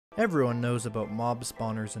Everyone knows about mob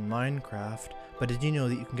spawners in Minecraft, but did you know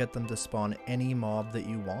that you can get them to spawn any mob that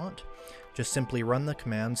you want? Just simply run the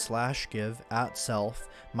command /give @self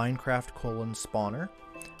Minecraft:\spawner,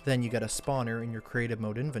 then you get a spawner in your creative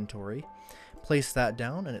mode inventory. Place that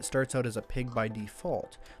down and it starts out as a pig by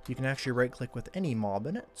default. You can actually right click with any mob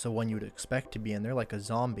in it, so one you would expect to be in there like a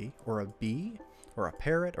zombie or a bee or a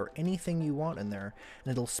parrot or anything you want in there,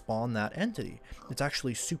 and it'll spawn that entity. It's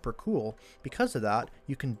actually super cool. Because of that,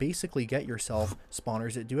 you can basically get yourself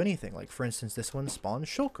spawners that do anything. Like for instance, this one spawns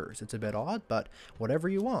shulkers. It's a bit odd, but whatever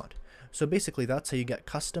you want. So basically that's how you get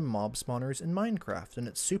custom mob spawners in Minecraft, and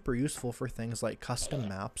it's super useful for things like custom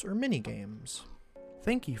maps or minigames.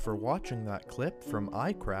 Thank you for watching that clip from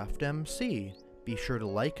Eyecraftmc. Be sure to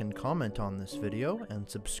like and comment on this video and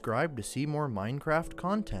subscribe to see more Minecraft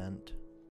content.